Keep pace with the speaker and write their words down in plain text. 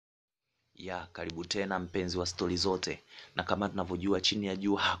Ya, karibu tena mpenzi wa stori zote, na kama tunavyojua chini ya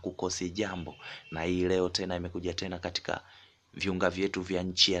jua hakukosi jambo, na hii leo tena imekuja tena katika viunga vyetu vya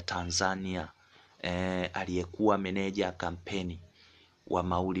nchi ya Tanzania. Aliyekuwa meneja kampeni wa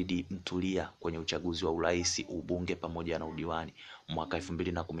Maulid Mtulia kwenye uchaguzi wa urais, ubunge pamoja na udiwani mwaka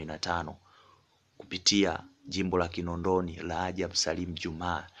 2015 kupitia jimbo la Kinondoni la Ajab Salim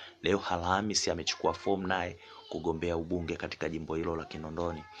Juma, leo Alhamisi amechukua fomu naye kugombea ubunge katika jimbo hilo la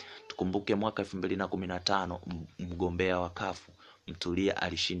Kinondoni. Tukumbuke mwaka 2015 mgombea wa kafu Mtulia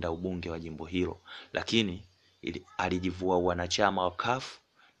alishinda ubunge wa jimbo hilo, lakini alijivua wanachama wa kafu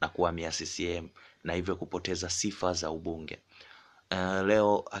na kuhamia CCM na hivyo kupoteza sifa za ubunge.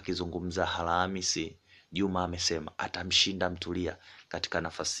 Leo akizungumza Alhamisi, Juma amesema atamshinda Mtulia katika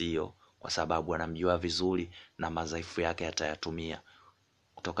nafasi hiyo kwa sababu anamjua vizuri na madhaifu yake atayatumia,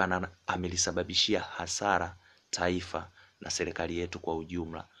 kutokana amelisababishia hasara taifa na serikali yetu kwa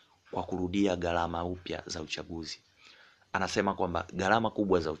ujumla kwa kurudia gharama upya za uchaguzi. Anasema kwamba gharama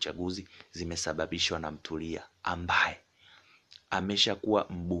kubwa za uchaguzi zimesababishwa na Mtulia ambaye ameshakuwa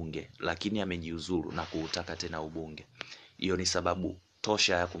mbunge lakini amejiuzuru na kuutaka tena ubunge. Hiyo ni sababu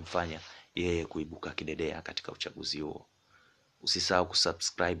tosha ya kumfanya yeye kuibuka kidedea katika uchaguzi huo. Usisahau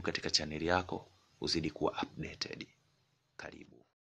kusubscribe katika channel yako uzidi kuwa updated. Karibu.